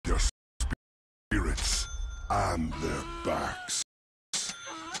spirits and their backs.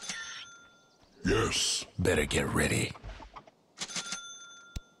 Yes. Better get ready.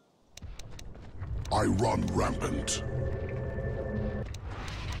 I run rampant.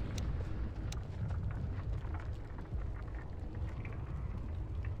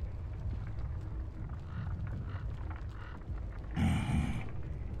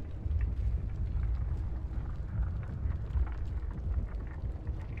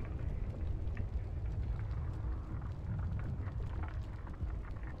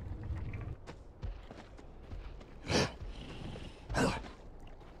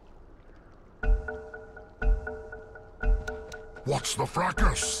 What's the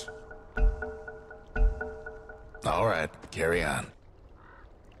fracas? All right, carry on.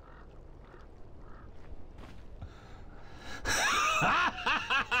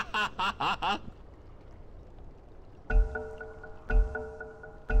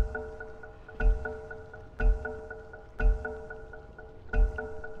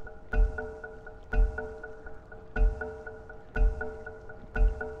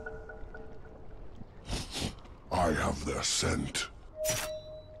 I have their scent.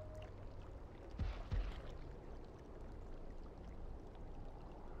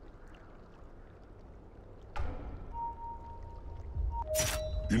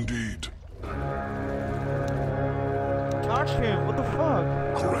 Indeed. Charge him, what the fuck?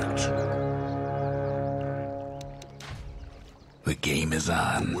 Correct. The game is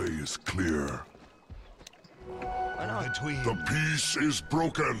on. The way is clear. Why not? The peace is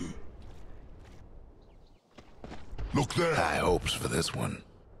broken. Look there. High hopes for this one.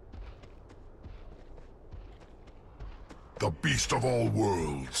 The beast of all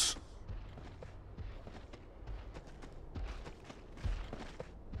worlds.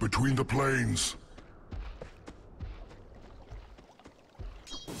 Between the plains.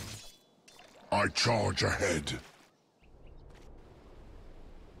 I charge ahead.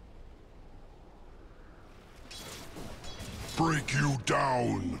 Break you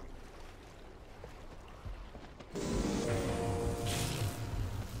down.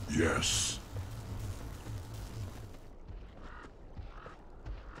 Yes.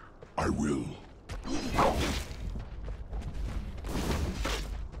 I will.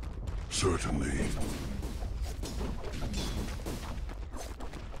 Certainly.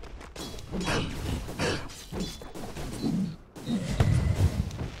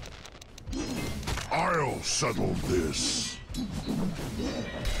 I'll settle this.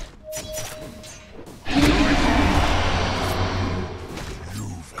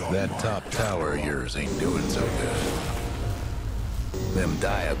 You've got That my top tower of yours ain't doing so good. Them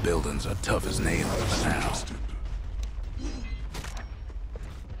Dia buildings are tough as nails now.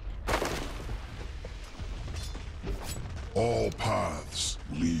 All paths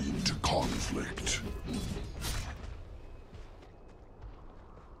lead to conflict.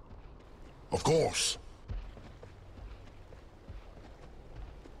 Of course.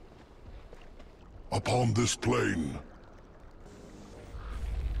 Upon this plane.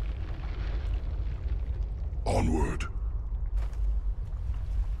 Onward.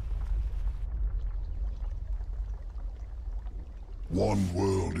 One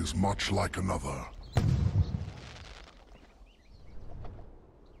world is much like another.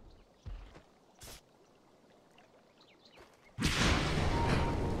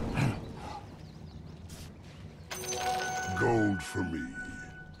 Gold for me.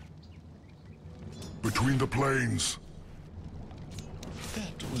 Between the plains.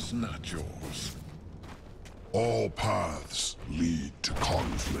 That was not yours. All paths lead to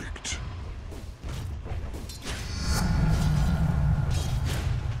conflict.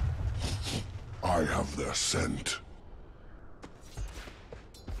 I have their scent.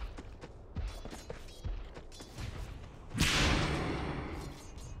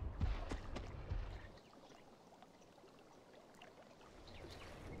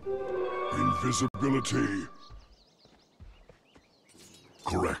 Invisibility.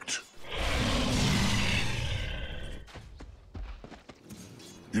 Correct.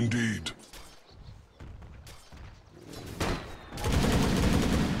 Indeed.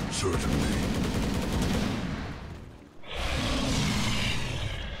 Certainly.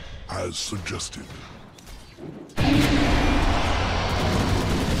 As suggested.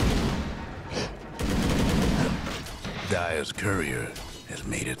 Dia's courier has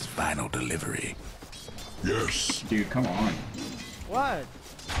made its final delivery. Yes. Dude, come on. What?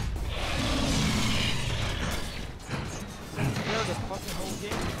 Kill the fucking whole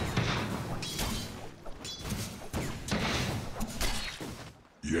game.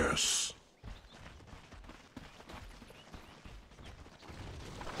 Yes.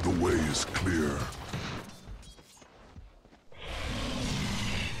 The way is clear.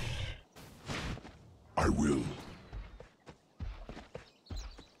 I will.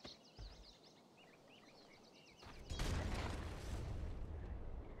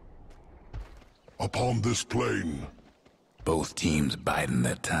 Upon this plane. Both teams biding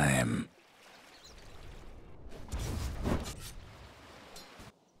their time.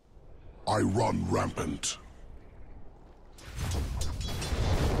 I run rampant.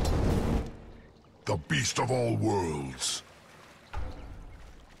 The beast of all worlds.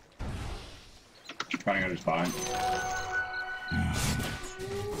 Running out of spine.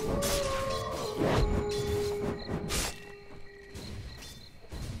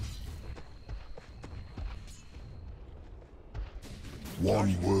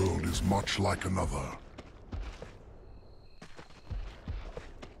 One world is much like another.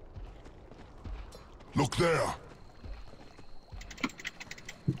 Look there!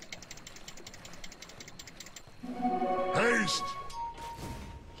 Haste!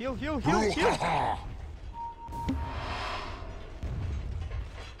 Heal, heal, heal, heal! Brouhaha!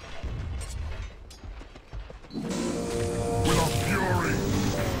 With a fury!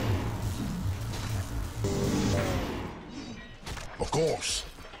 Of course!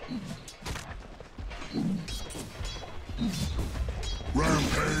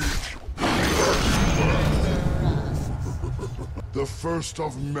 Rampage! The first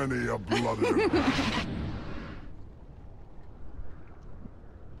of many a blooded.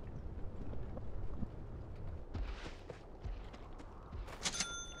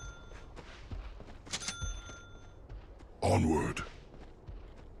 Onward.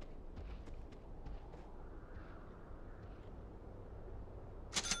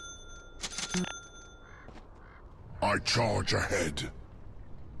 I charge ahead.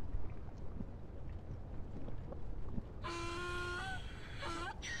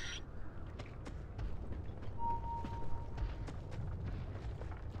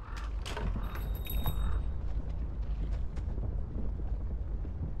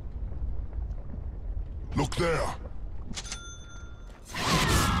 Look there.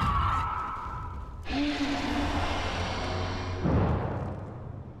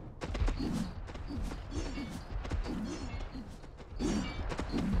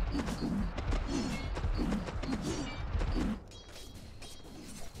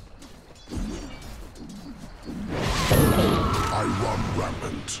 I run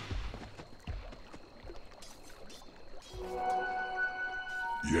rampant.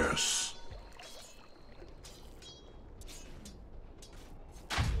 Yes.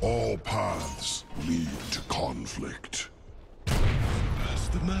 All paths lead to conflict. As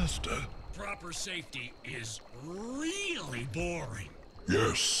the master. Proper safety is really boring.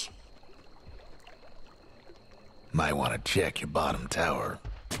 Yes. Might want to check your bottom tower.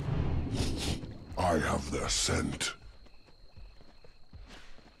 I have their scent.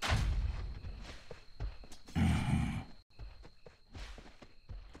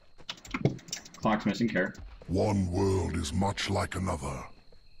 Clock's missing care. One world is much like another.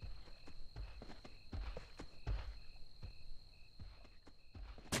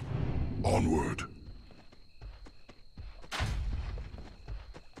 Onward.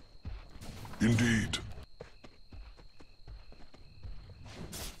 Indeed.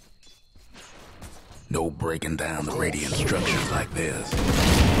 No breaking down the radiant structures like this.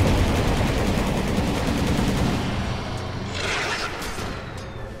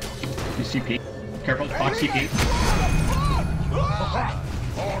 You CP. Careful, clock CP.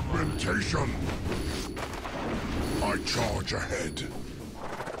 Augmentation. I charge ahead.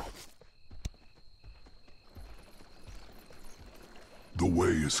 The way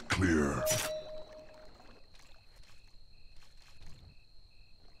is clear.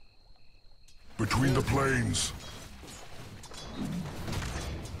 Between the planes.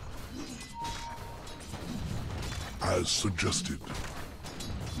 As suggested.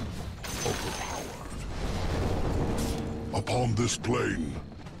 Overpowered. Upon this plane.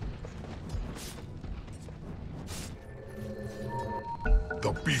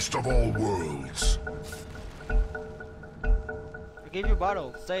 The beast of all worlds. I gave you a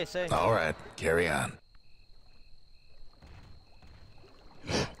bottle. Say. All right, carry on.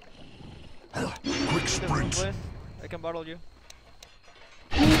 Quick sprint. Place. I can bottle you.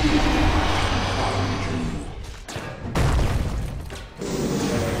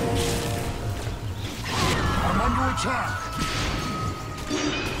 I'm under attack.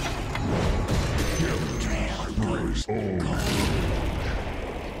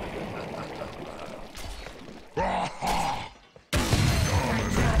 Aha!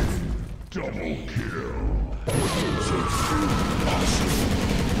 Dominating. Double kill. Awesome.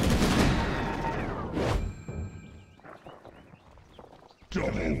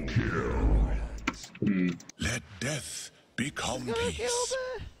 Double kill. Let death become peace.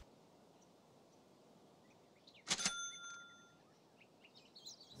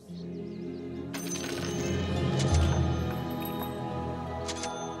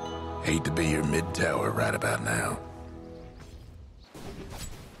 Hate to be your mid-tower right about now.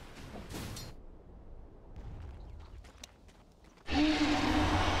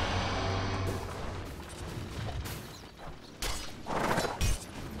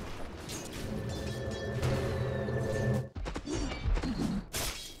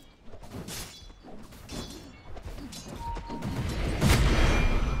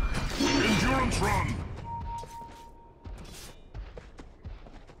 Endurance run.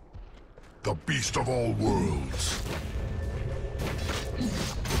 The beast of all worlds.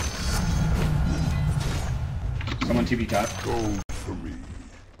 Someone TP top. Go for me.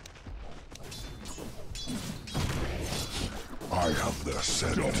 I have their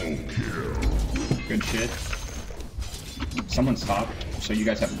scent. Double kill. Good shit. Someone's top, so you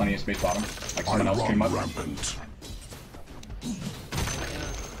guys have plenty of space bottom. Like I someone else came run up. rampant.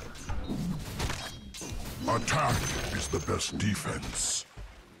 Attack is the best defense.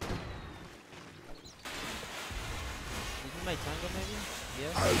 Isn't my tango maybe?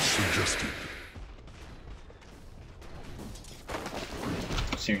 Yeah. As suggested.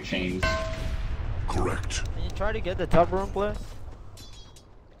 Searing chains. Correct. Can you try to get the top room, please?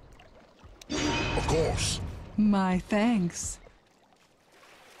 Of course. My thanks.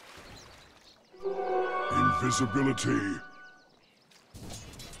 Invisibility.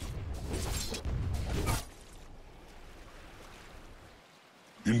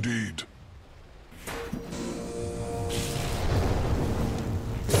 Indeed.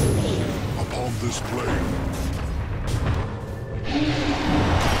 Upon this plane.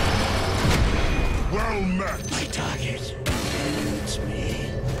 Well met. My target eludes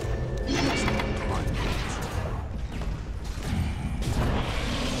me.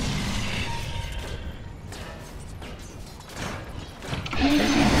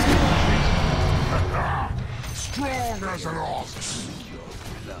 Strong as an ox.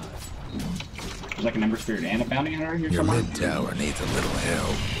 There's like an Ember Spirit and a Bounty Hunter here Your somewhere. mid-tower needs a little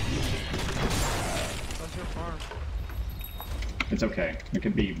help. What's your farm? It's okay. It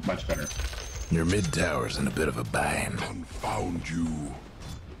could be much better. Your mid-tower's in a bit of a bind. Confound you.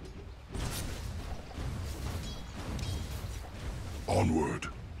 Onward.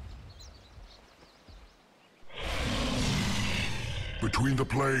 Between the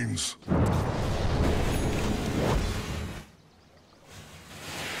plains.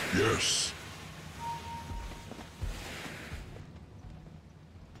 Yes.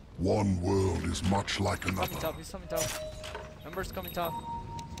 One world is much like Coming another. top, he's coming top. Ember's coming top.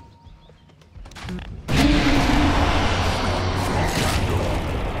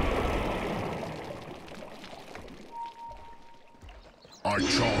 I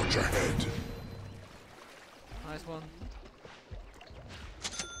charge ahead. Nice one.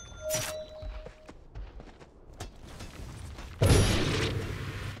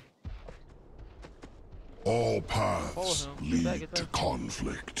 All paths Follow him. Get lead back, get to back.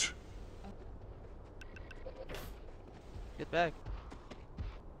 conflict. Get back.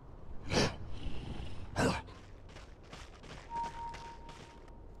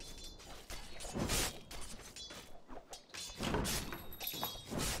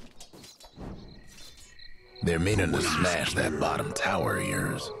 They're meaning to smash that bottom tower of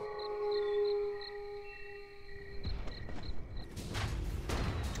yours.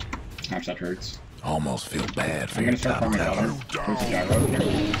 Ouch, that hurts. Almost feel bad for I'm your gonna start top farming tower. bottom. Where's the gyro? Here. We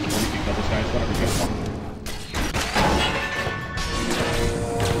can kill this guy, whatever you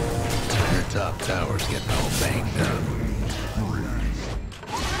Your top tower's getting all banged up.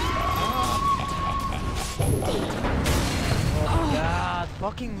 Oh god,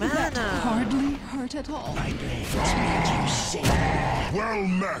 fucking mana! Hardly hurt at all. My blades made you sick. Well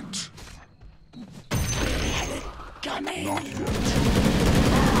met. Coming. Not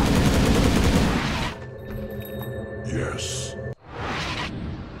yet. Yes.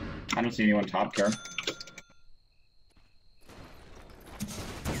 I don't see anyone top, Care.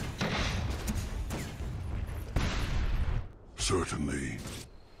 Certainly.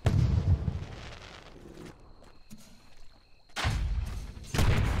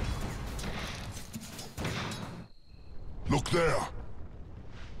 Look there.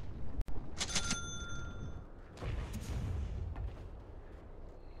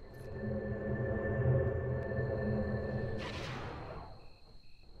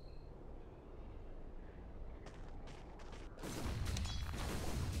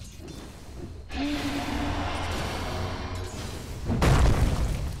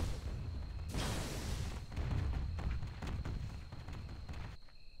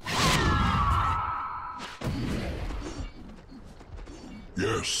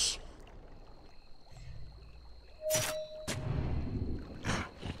 Yes.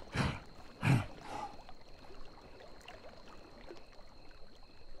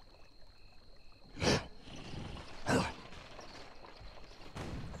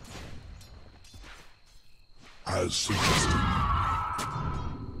 As suggested.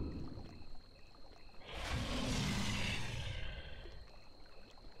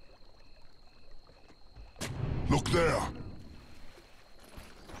 Look there.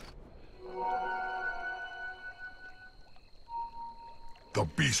 The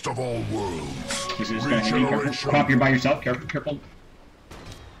beast of all worlds. This is gonna hit me. Careful. Pop, you're by yourself. Careful, careful.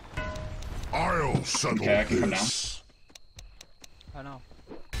 I'll settle Okay, I can come down. this. I know.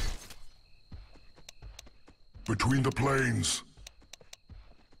 Between the plains.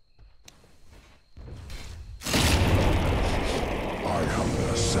 I have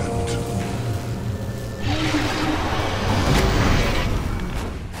their scent.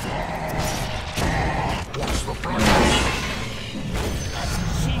 What's the price?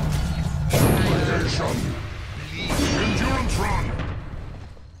 Negation. Endurance run.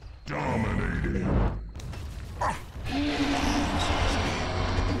 Dominating.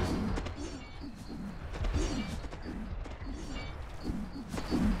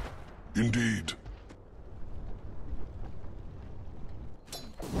 Indeed.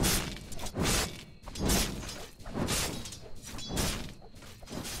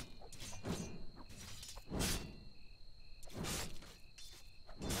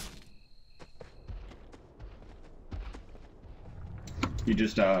 You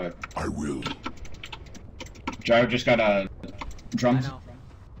just I will. Gyro just got I drums. know.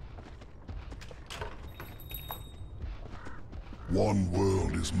 One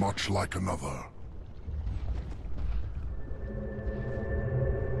world is much like another.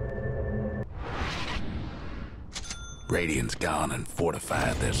 Radiant's gone and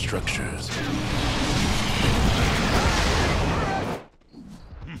fortified their structures.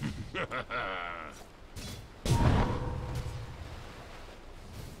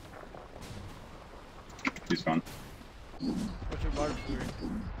 He's gone. What's your barb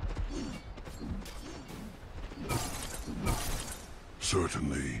doing?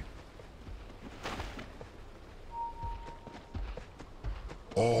 Certainly.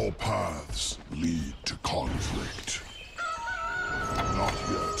 All paths lead to conflict. Not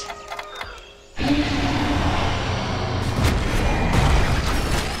yet.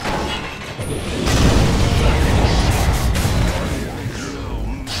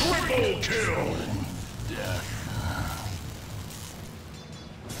 Triple kill!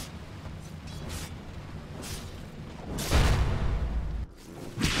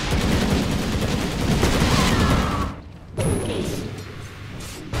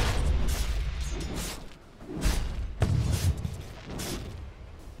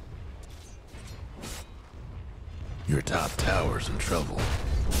 Your top tower's in trouble.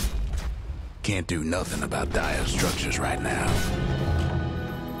 Can't do nothing about dire structures right now.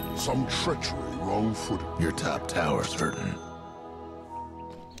 Some treachery wrong-footed. Your top tower's hurting.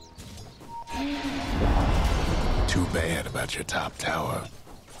 Too bad about your top tower.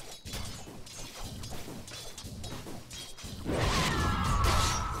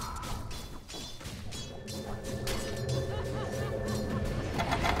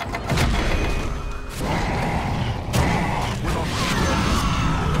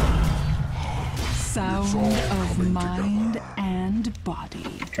 Sound of mind and body.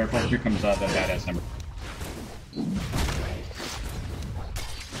 Careful, here comes the badass number.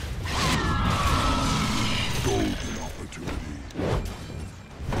 Golden opportunity.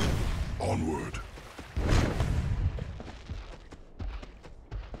 Onward.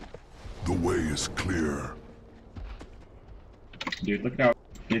 The way is clear. Dude, look at how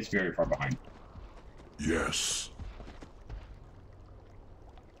it's very far behind. Yes.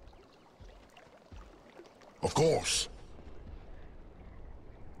 Of course.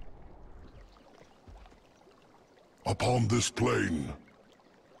 Upon this plane.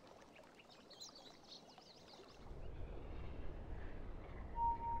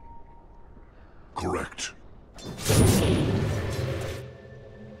 Correct.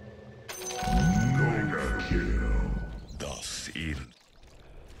 Mega kill. Das Elend.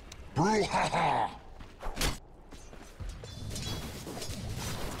 Brouhaha!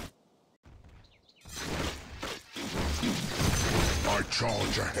 I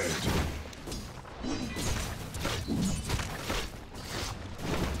charge ahead.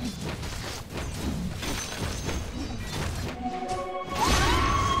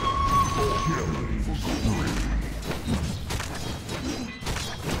 Killing spree.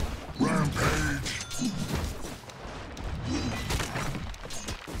 Rampage.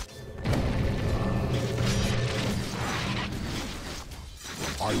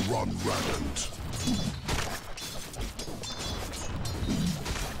 I run rampant.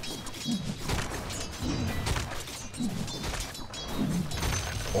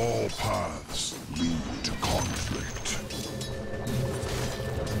 All paths lead to conflict.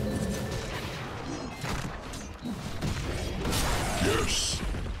 Yes.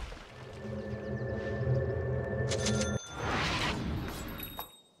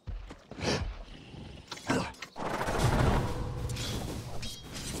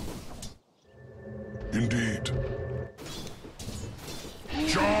 Indeed.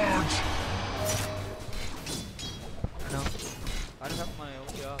 Charge! No. I don't have my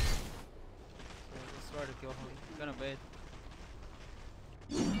ulti off. So let's try to kill him. Gonna bait.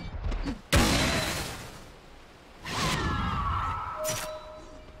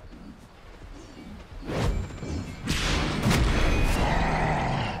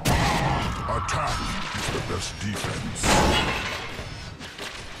 Attack is the best defense.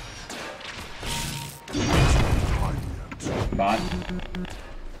 Time yet. Bot.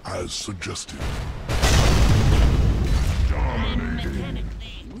 As suggested.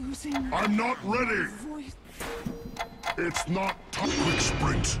 Losing I'm not ready! voice. It's not time. Quick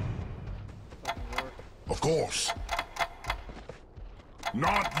sprint. Fucking work. Of course.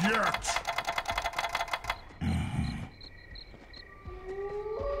 Not yet!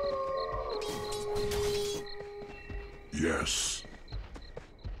 Yes.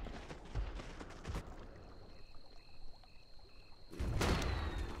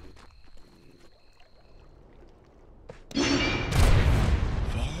 The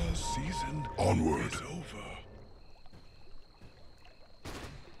season Onward. is over.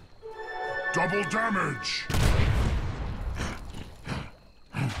 Double damage!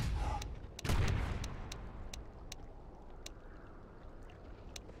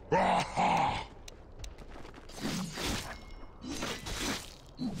 Aha!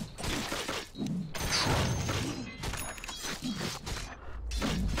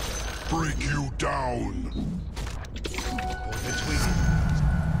 Break you down!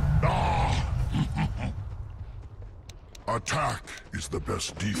 Ah! Attack is the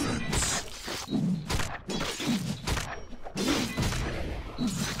best defense.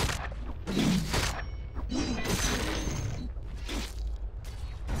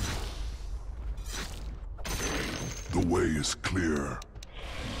 The way is clear.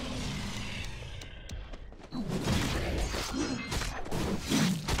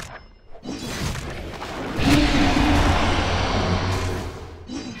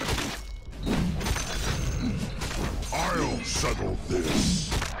 I'll settle this.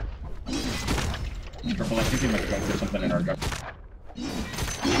 Careful, I think he might go for something in our gut.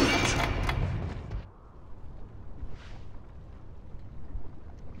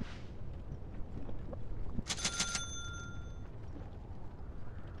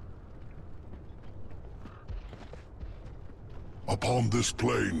 Upon this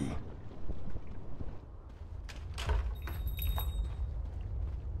plane,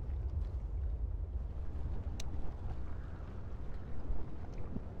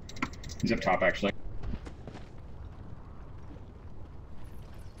 He's up top, actually.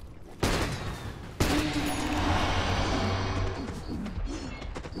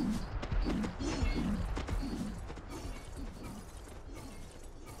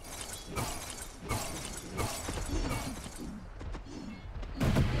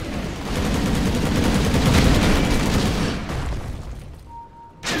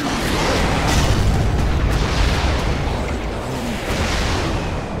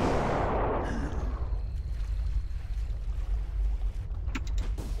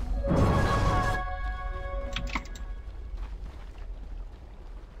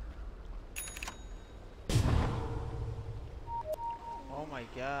 Oh my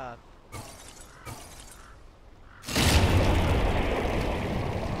god.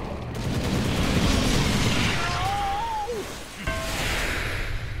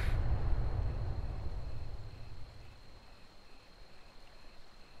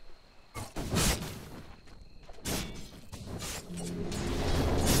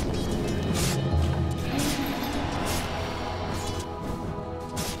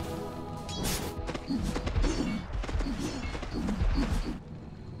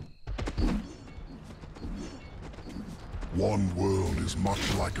 one world is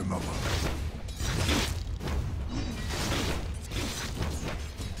much like another.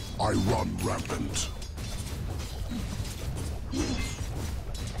 I run rampant.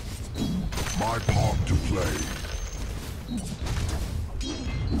 My part to play.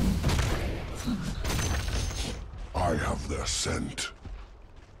 I have their scent.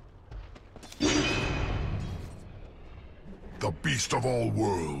 The beast of all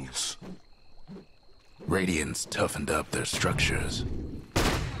worlds. Radiant's toughened up their structures.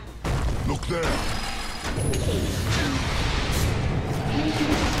 Look there.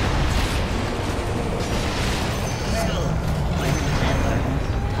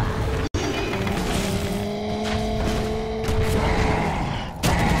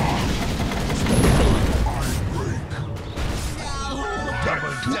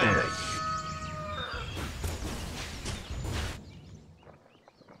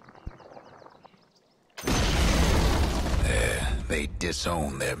 They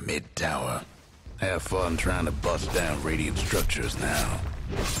disown their mid-tower. Have fun trying to bust down Radiant structures now.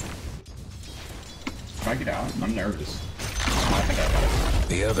 If I get out, I'm nervous. I think I got it.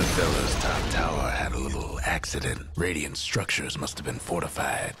 The other fella's top tower had a little accident. Radiant structures must have been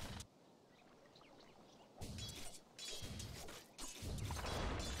fortified.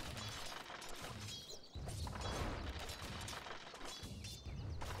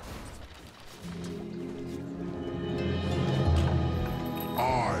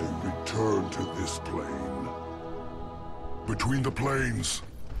 I return to this plane. Between the planes,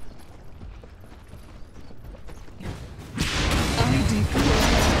 I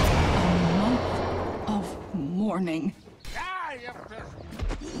declare a month of mourning.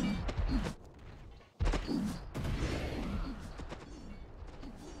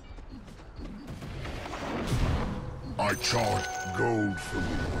 I charge gold for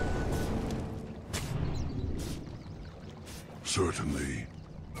me. Certainly.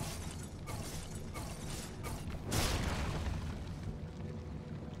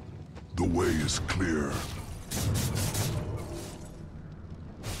 The way is clear.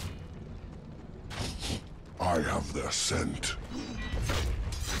 I have their scent.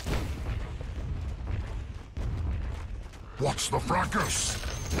 What's the fracas?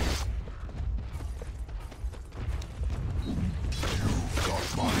 You've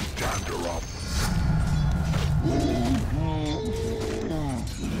got my gander up.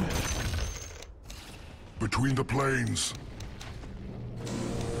 Between the planes.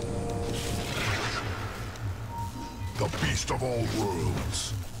 The beast of all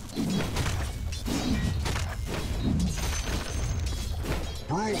worlds.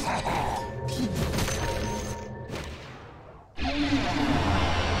 Brouhaha!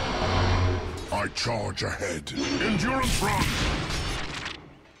 I charge ahead. Endurance run!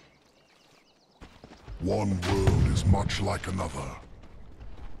 One world is much like another.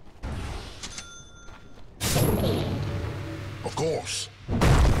 Of course.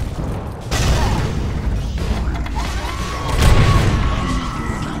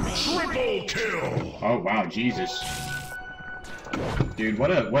 Triple kill! Oh wow, Jesus. Dude,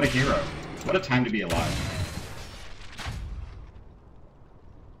 what a hero. What a time to be alive.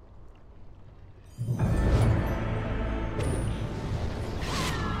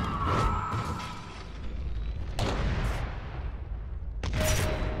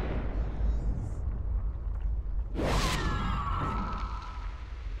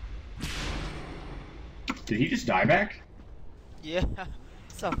 Did he just die back? Yeah.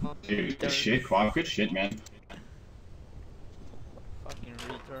 What's up, fucking Dude, good retard? shit, Quad. Good shit, man. Fucking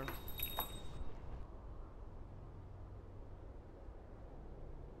retard.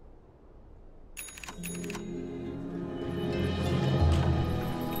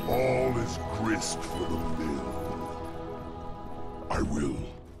 All is grist for the mill. I will.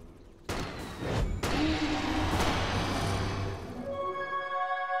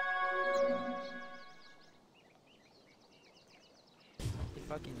 He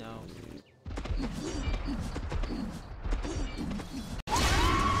fucking knows.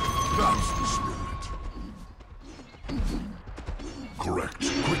 That's the spirit.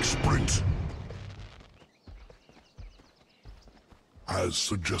 Correct. Quick sprint. As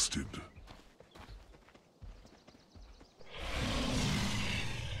suggested.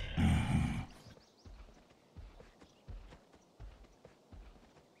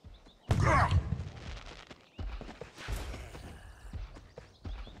 Ah!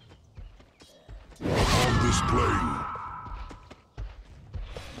 On this plane.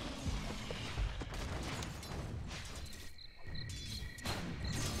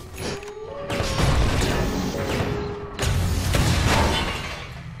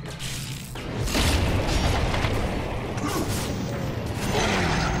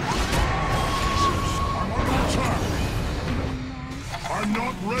 I'm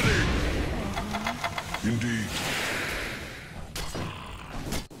not ready! Indeed.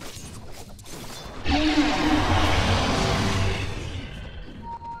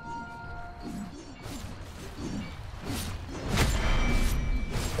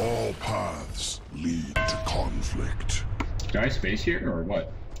 All paths lead to conflict. Do I space here or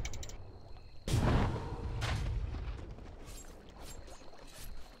what?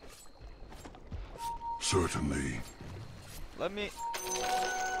 Certainly. Let me.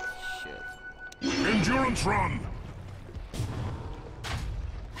 Shit. Endurance run!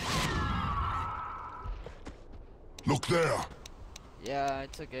 Look there! Yeah,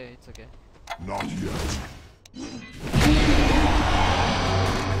 it's okay, it's okay. Not yet.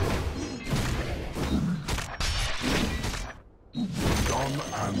 Done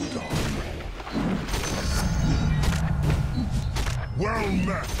and done. Well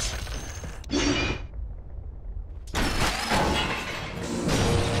met!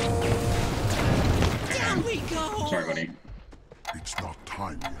 Down we go! Sorry, buddy. It's not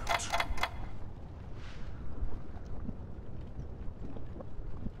time yet.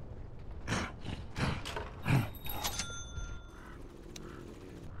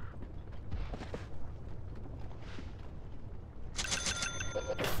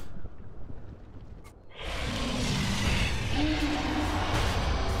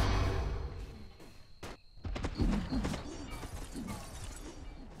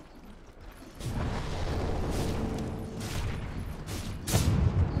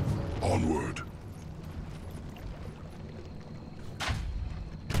 Onward.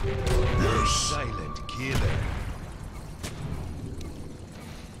 Yes. Silent killer.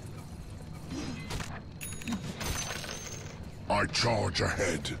 I charge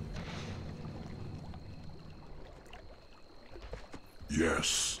ahead.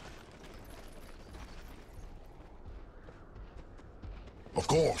 Yes. Of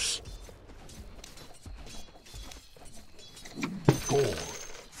course. Gold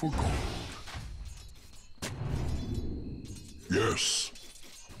for gold. Yes.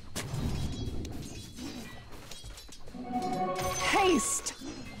 Haste!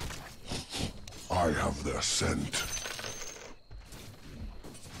 I have their scent.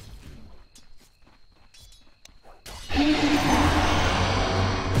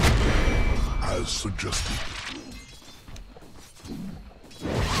 As suggested.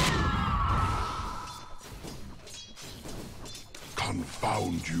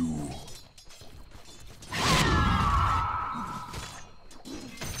 Confound you.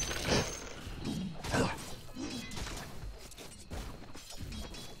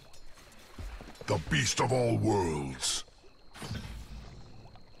 The beast of all worlds.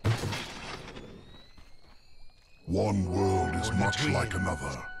 One world is much like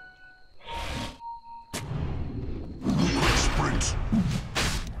another. Quick sprint!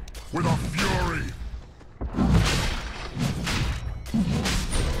 With a fury!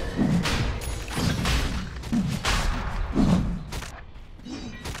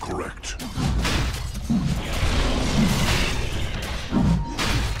 Correct.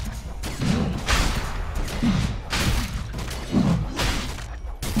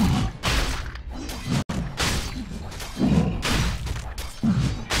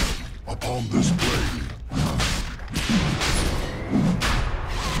 Upon this blade.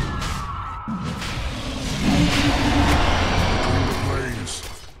 Between the blades.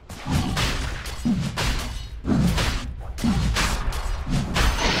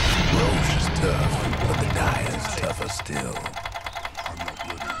 Roach is tough, but the die is tougher still. I'm not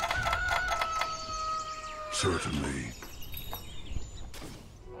ready. Certainly.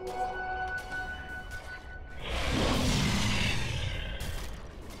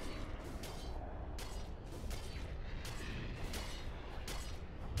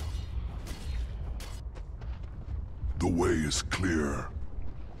 The way is clear.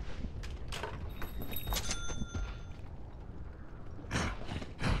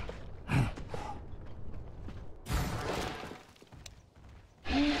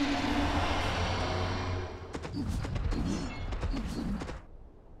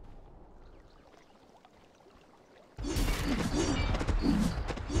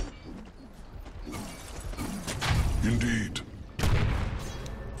 Indeed.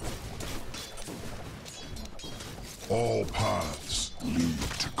 All paths lead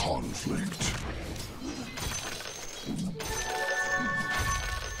to conflict.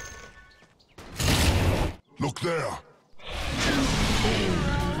 Look there!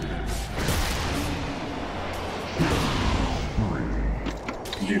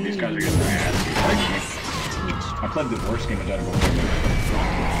 Dude, these guys are getting my ass beat. I played the worst game of Dead before.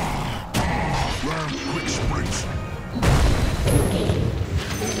 Ram quick sprint!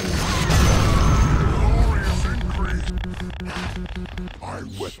 Glorious increase! I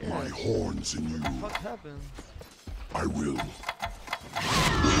wet my horns in you. What happened? I will.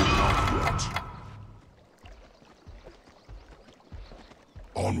 Not yet.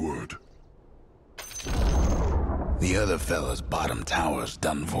 Onward. The other fella's bottom tower's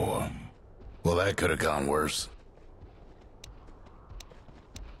done for. Well, that could have gone worse.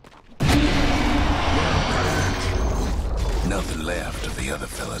 Nothing left of the other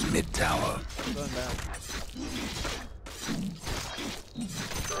fella's mid-tower. Going back.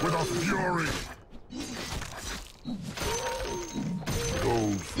 With a fury.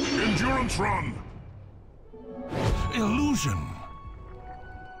 Gold. Endurance run. Illusion.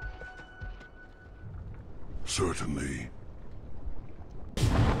 Certainly.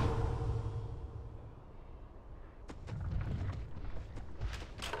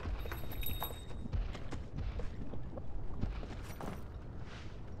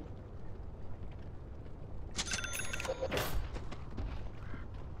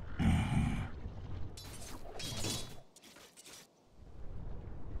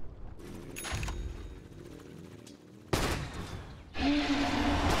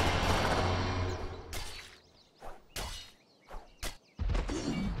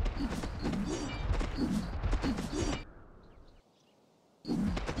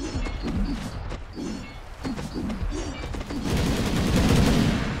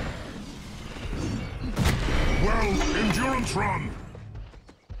 Endurance run!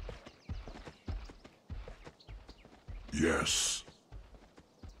 Yes.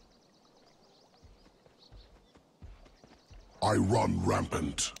 I run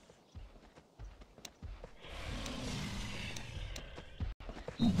rampant.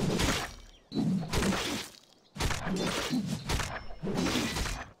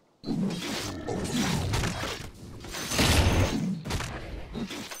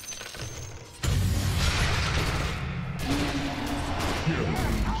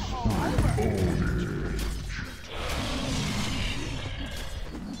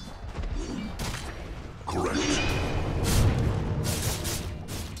 Correct.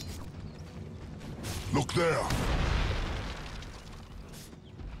 Look there.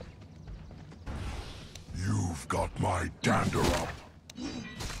 You've got my dander up.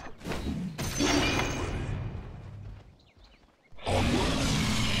 Onward.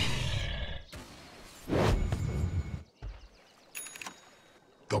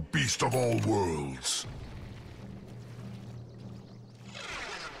 The beast of all worlds.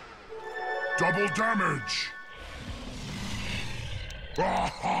 Double damage!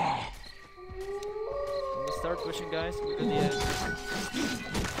 Aha! We'll start pushing, guys. We got the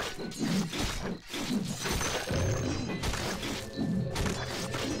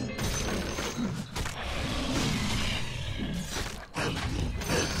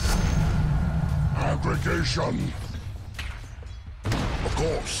Aggregation! Of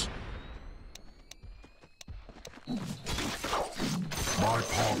course. My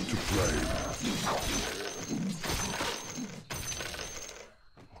part to play.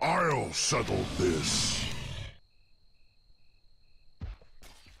 I'll settle this.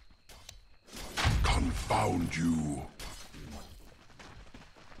 Confound you.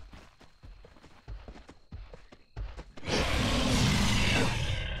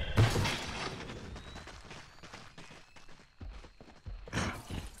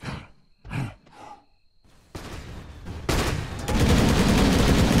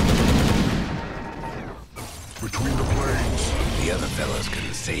 Between the planes. The other fellas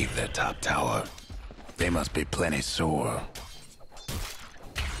couldn't save their top tower. They must be plenty sore.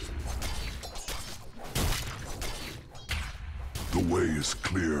 The way is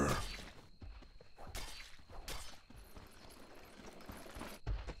clear.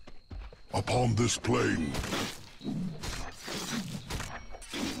 Upon this plane.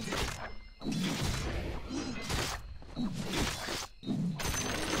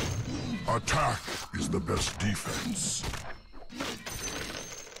 Attack is the best defense.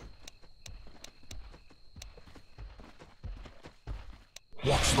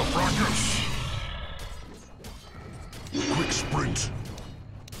 What's the fracas? Quick sprint.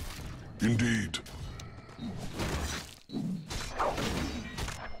 Indeed.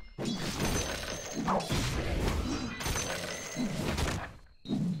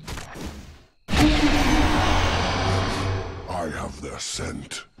 I have their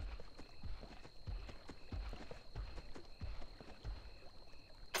scent.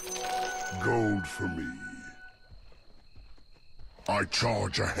 Gold for me. I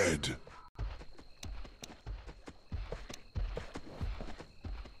charge ahead.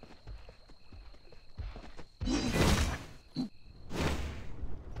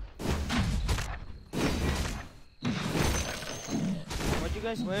 What you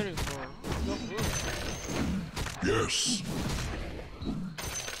guys waiting for? Let's go through. Yes.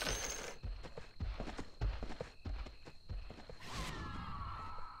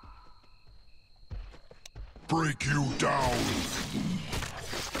 break you down.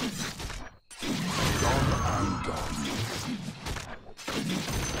 Done and done.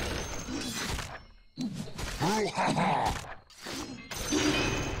 Brouhaha!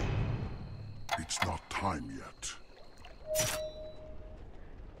 It's not time yet.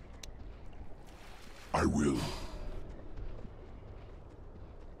 I will.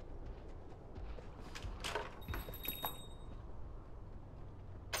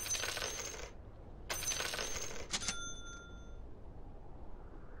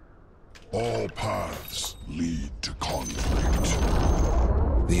 All paths lead to conflict.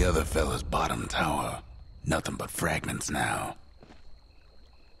 The other fella's bottom tower. Nothing but fragments now.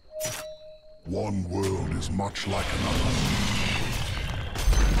 One world is much like another.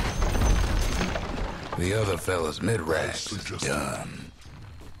 The other fella's mid-rags is done.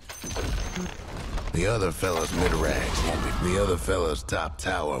 The other fella's mid-rags won't be... The other fella's top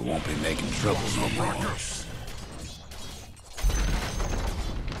tower won't be making trouble no more.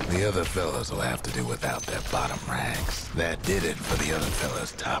 The other fellas will have to do without their bottom rags. That did it for the other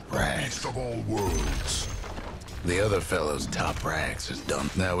fella's top rags. Beast of all worlds. The other fella's top rags is done.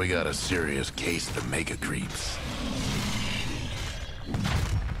 Now we got a serious case of the mega creeps.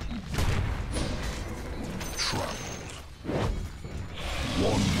 Traveled.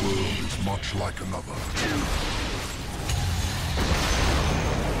 One world is much like another.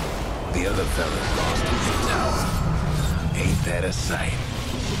 The other fella's lost his tower. Ain't that a sight?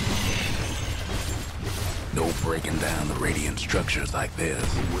 No breaking down the radiant structures like this.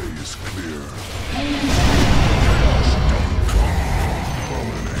 The way is clear.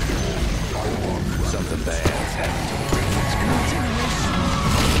 Something bad's happened to the radiant screws.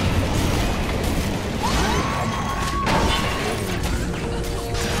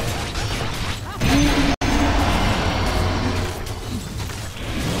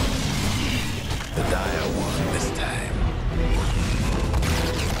 The dire one this time.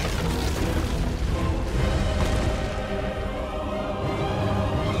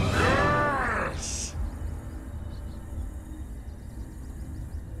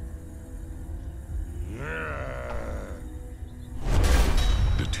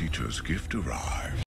 The teacher's gift arrived.